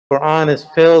Quran is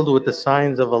filled with the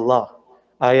signs of Allah,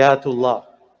 ayatullah.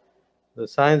 The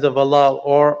signs of Allah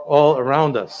are all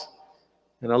around us.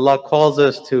 And Allah calls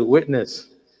us to witness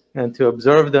and to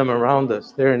observe them around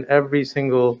us. They're in every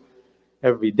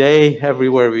day,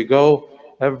 everywhere we go.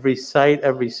 Every sight,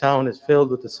 every sound is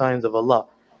filled with the signs of Allah.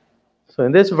 So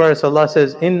in this verse, Allah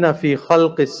says, "Inna fi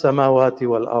khalqis samawati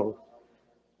wal ard,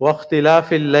 wa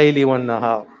ikhtilafil layli wan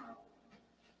nahar."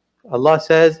 Allah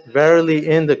says, verily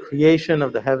in the creation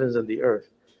of the heavens and the earth,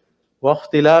 wa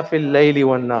ikhtilafil layli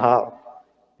wan nahar,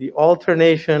 the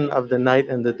alternation of the night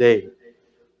and the day,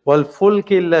 wal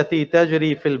fulki allati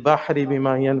tajri fil bahri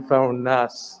bima yanfa'u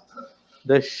nas,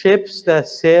 the ships that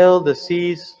sail the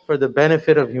seas for the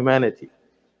benefit of humanity,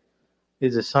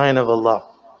 is a sign of Allah.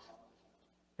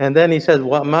 And then he says,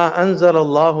 وَمَا أَنزَلَ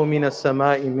اللَّهُ مِنَ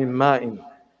السَّمَاءِ مِن مَاءٍ,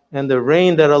 and the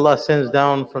rain that Allah sends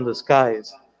down from the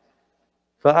skies.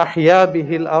 فَأَحْيَا بِهِ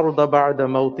الْأَرْضَ بَعْدَ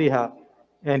مَوْتِهَا,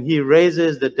 and He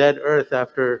raises the dead earth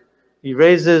He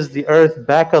raises the earth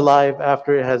back alive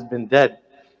after it has been dead.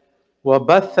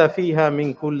 وَبَثَّ فِيهَا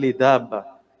مِن كُلِّ دَابَّةٍ,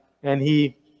 and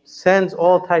He sends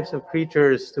all types of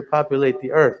creatures to populate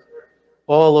the earth,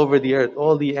 all over the earth,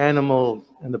 all the animals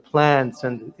and the plants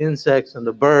and the insects and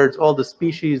the birds, all the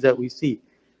species that we see.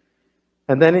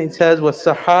 And then it says,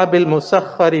 وَالسَّحَابِ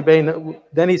الْمُسَخَّرِ بَيْنَ,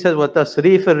 then he says,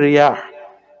 وَتَصْرِيفِ الرِّيَاحِ,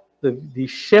 the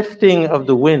shifting of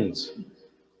the winds.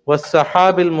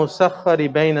 وَالسَّحَابِ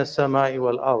الْمُسَخَّرِ بَيْنَ السَّمَاءِ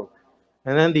وَالْأَرْضِ,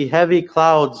 and then the heavy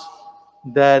clouds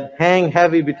that hang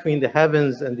heavy between the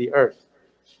heavens and the earth.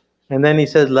 And then he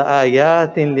says,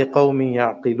 لَآيَاتٍ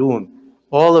لِقَوْمٍ يَعْقِلُونَ,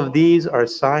 all of these are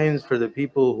signs for the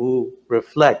people who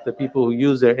reflect, the people who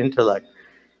use their intellect.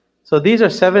 So these are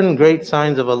 7 great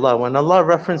signs of Allah. When Allah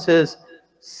references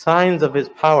signs of His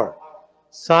power,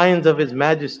 signs of His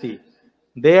majesty,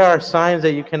 they are signs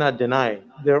that you cannot deny.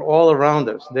 They're all around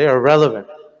us. They are relevant.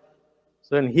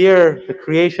 So in here, the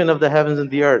creation of the heavens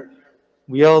and the earth,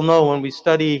 we all know when we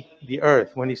study the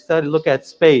earth, when we look at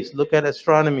space, look at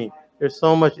astronomy, there's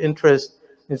so much interest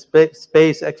in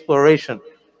space exploration.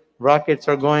 Rockets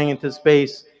are going into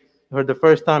space. For the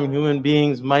first time, human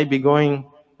beings might be going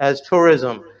as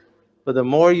tourism. But the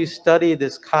more you study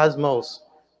this cosmos,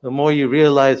 the more you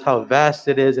realize how vast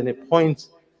it is, and it points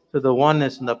to the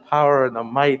oneness and the power and the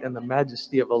might and the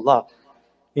majesty of Allah.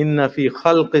 Inna fi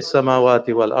khalqis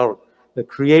samawati wal ard, the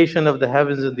creation of the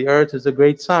heavens and the earth is a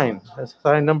great sign. That's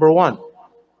sign number 1.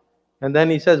 And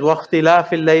then he says,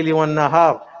 waqtilafil layli wan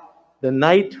nahar, the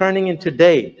night turning into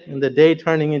day and the day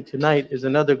turning into night is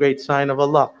another great sign of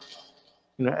Allah.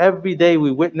 Every day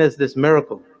we witness this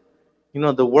miracle.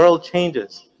 The world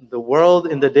changes. The world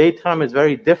in the daytime is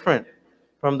very different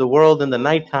from the world in the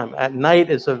nighttime. At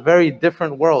night it's a very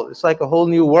different world. It's like a whole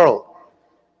new world.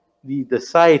 The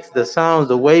sights, the sounds,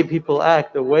 the way people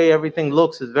act, the way everything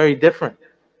looks is very different.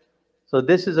 So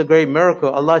this is a great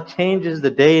miracle. Allah changes the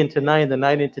day into night and the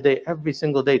night into day every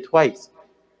single day, twice.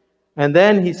 And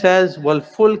then he says,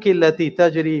 وَالْفُلْكِ الَّتِي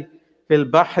تَجْرِي فِي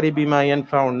الْبَحْرِ بِمَا يَنْفَعُ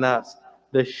النَّاسِ,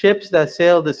 the ships that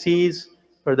sail the seas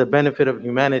for the benefit of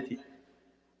humanity.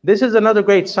 This is another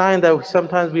great sign that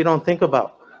sometimes we don't think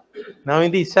about. Now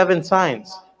in these 7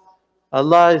 signs,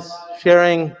 Allah is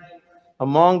sharing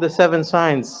among the 7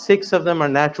 signs, 6 of them are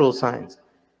natural signs.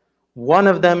 1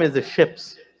 of them is the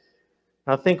ships.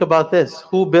 Now think about this.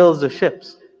 Who builds the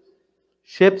ships?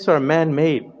 Ships are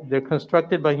man-made. They're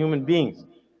constructed by human beings.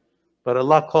 But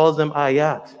Allah calls them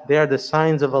ayat. They are the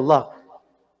signs of Allah.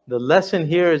 The lesson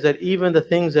here is that even the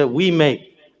things that we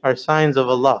make are signs of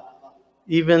Allah.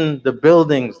 Even the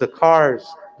buildings, the cars,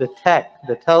 the tech,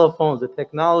 the telephones, the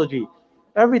technology,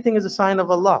 everything is a sign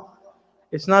of Allah.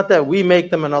 It's not that we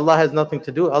make them and Allah has nothing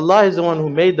to do. Allah is the one who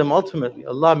made them ultimately.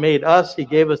 Allah made us. He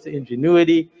gave us the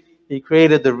ingenuity. He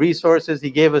created the resources. He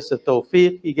gave us the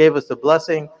tawfiq. He gave us the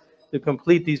blessing to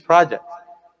complete these projects.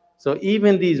 So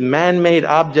even these man-made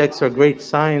objects are great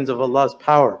signs of Allah's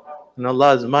power and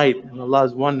Allah's might and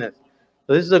Allah's oneness.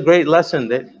 So this is a great lesson,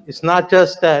 that it's not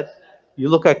just that you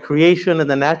look at creation and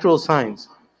the natural signs,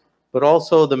 but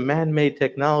also the man-made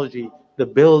technology, the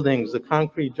buildings, the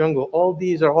concrete jungle, all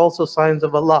these are also signs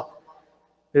of Allah.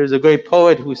 There's a great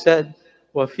poet who said,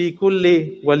 وَفِي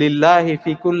كُلِّ وَلِلَّهِ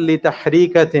فِي كُلِّ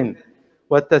تَحْرِيكَةٍ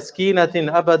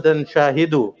وَتَسْكِينَةٍ أَبَدًا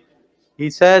شَاهِدُ.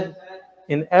 He said,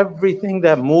 in everything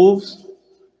that moves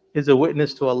is a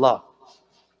witness to Allah.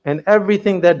 And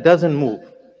everything that doesn't move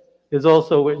is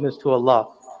also a witness to Allah.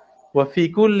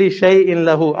 وَفِي كُلِّ شَيْءٍ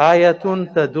لَهُ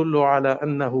آيَةٌ تَدُلُّ عَلَى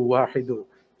أَنَّهُ وَاحِدٌ.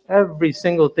 Every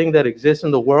single thing that exists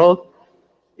in the world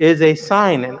is a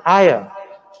sign, an ayah.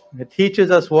 It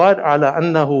teaches us what? عَلَى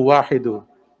أَنَّهُ وَاحِدٌ,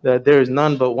 that there is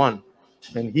none but one.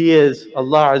 And He is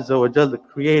Allah Azza wa Jal, the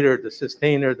creator, the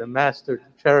sustainer, the master,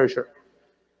 the cherisher.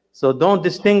 So don't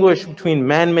distinguish between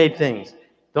man-made things.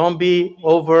 Don't be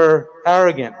over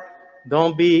arrogant.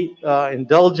 Don't be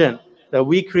indulgent that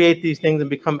we create these things and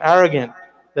become arrogant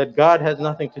that God has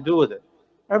nothing to do with it.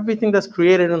 Everything that's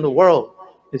created in the world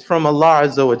is from Allah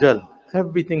Azza wa Jal.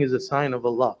 Everything is a sign of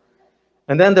Allah.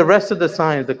 And then the rest of the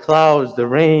signs, the clouds, the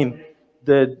rain,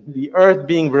 the earth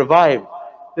being revived.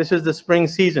 This is the spring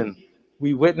season.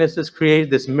 We witness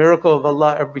this miracle of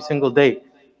Allah every single day.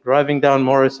 Driving down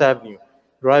Morris Avenue,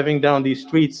 driving down these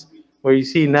streets where you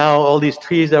see now all these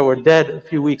trees that were dead a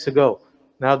few weeks ago.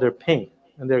 Now they're pink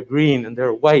and they're green and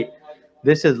they're white.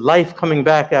 This is life coming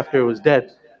back after it was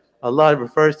dead. Allah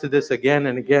refers to this again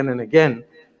and again and again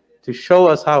to show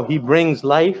us how He brings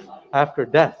life after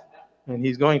death. And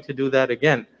He's going to do that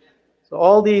again. So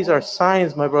all these are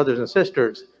signs, my brothers and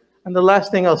sisters. And the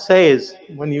last thing I'll say is,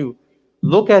 when you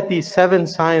look at these 7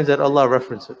 signs that Allah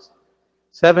references,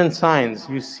 7 signs,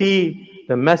 you see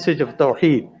the message of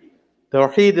Tawheed.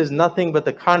 Tawheed is nothing but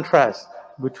the contrast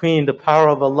between the power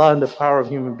of Allah and the power of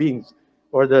human beings,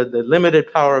 or the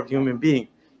limited power of human beings.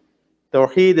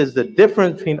 Tawheed is the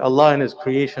difference between Allah and His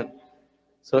creation.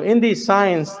 So in these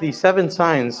signs, these 7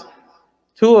 signs,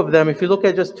 2 of them, if you look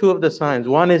at just 2 of the signs,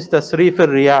 one is Tasrif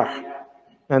al-Riyah,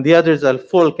 and the other is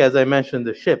Al-Fulk, as I mentioned,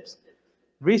 the ships.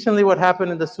 Recently, what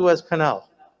happened in the Suez Canal?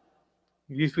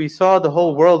 We saw the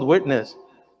whole world witness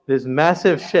this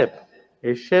massive ship,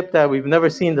 a ship that we've never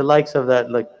seen the likes of that.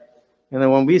 And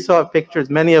then when we saw pictures,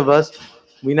 many of us,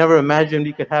 we never imagined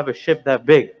we could have a ship that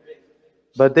big.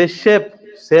 But this ship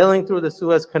sailing through the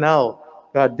Suez Canal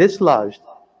got dislodged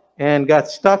and got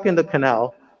stuck in the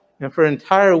canal. And for an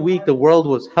entire week, the world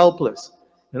was helpless.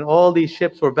 And all these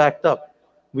ships were backed up.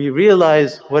 We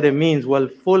realized what it means.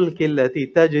 وَالْفُلْكِ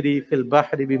الَّتِي تَجْرِي فِي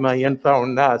الْبَحْرِ بِمَا يَنْفَعُ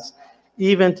النَّاسِ.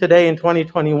 Even today in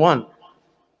 2021,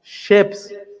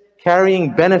 ships carrying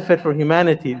benefit for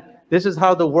humanity. This is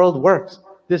how the world works.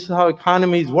 This is how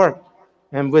economies work.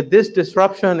 And with this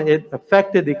disruption, it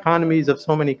affected the economies of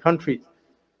so many countries.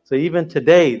 So even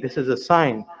today, this is a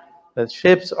sign that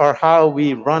ships are how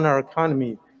we run our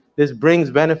economy. This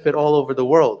brings benefit all over the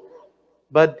world.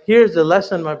 But here's the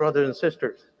lesson, my brothers and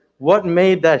sisters. What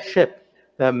made that ship,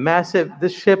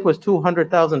 this ship was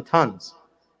 200,000 tons.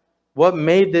 What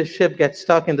made this ship get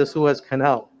stuck in the Suez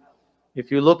Canal? If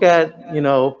you look at,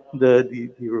 the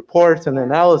reports and the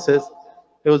analysis,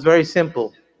 it was very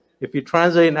simple. If you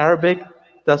translate in Arabic,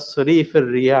 tasrif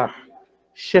al-riyah,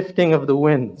 shifting of the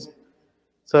winds.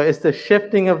 So it's the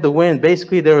shifting of the wind.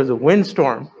 Basically, there was a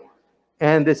windstorm,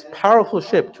 and this powerful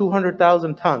ship,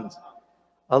 200,000 tons,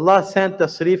 Allah sent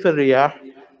tasrif al-riyah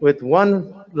with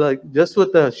just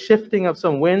with the shifting of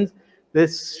some winds,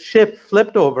 this ship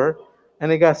flipped over,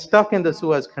 and it got stuck in the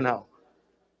Suez Canal.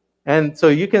 And so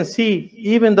you can see,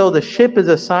 even though the ship is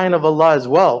a sign of Allah as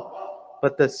well,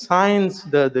 but the signs,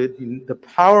 the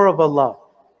power of Allah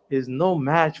is no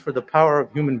match for the power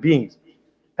of human beings.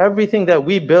 Everything that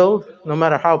we build, no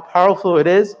matter how powerful it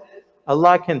is,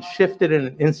 Allah can shift it in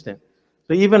an instant.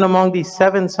 So even among these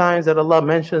 7 signs that Allah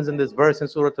mentions in this verse in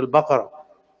Surah Al-Baqarah,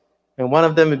 and one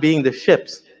of them being the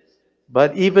ships,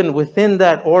 but even within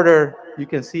that order, you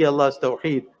can see Allah's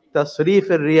Tawheed.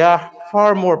 Tasrif al-Riyah,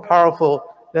 far more powerful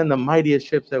than the mightiest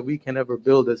ships that we can ever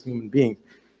build as human beings.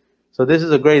 So this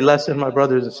is a great lesson, my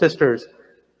brothers and sisters.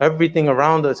 Everything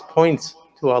around us points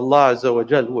to Allah Azza wa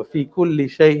Jal. وَفِي كُلِّ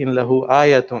شَيْءٍ لَهُ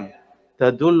آيَةٌ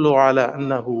تَدُلُّ عَلَىٰ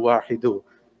أَنَّهُ وَاحِدٌ.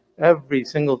 Every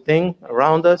single thing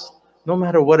around us, no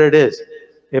matter what it is,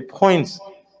 it points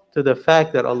to the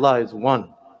fact that Allah is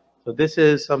one. So this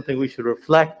is something we should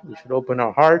reflect. We should open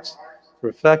our hearts,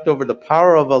 reflect over the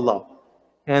power of Allah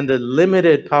and the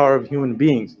limited power of human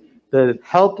beings, the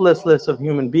helplessness of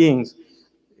human beings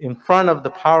in front of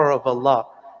the power of Allah.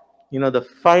 The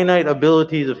finite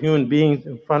abilities of human beings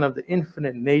in front of the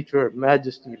infinite nature,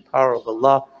 majesty, and power of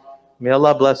Allah. May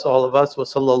Allah bless all of us. Wa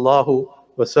sallallahu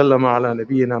wa sallam ala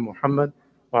nabiyyina Muhammad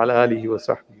wa ala alihi wa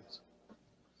sahbihi.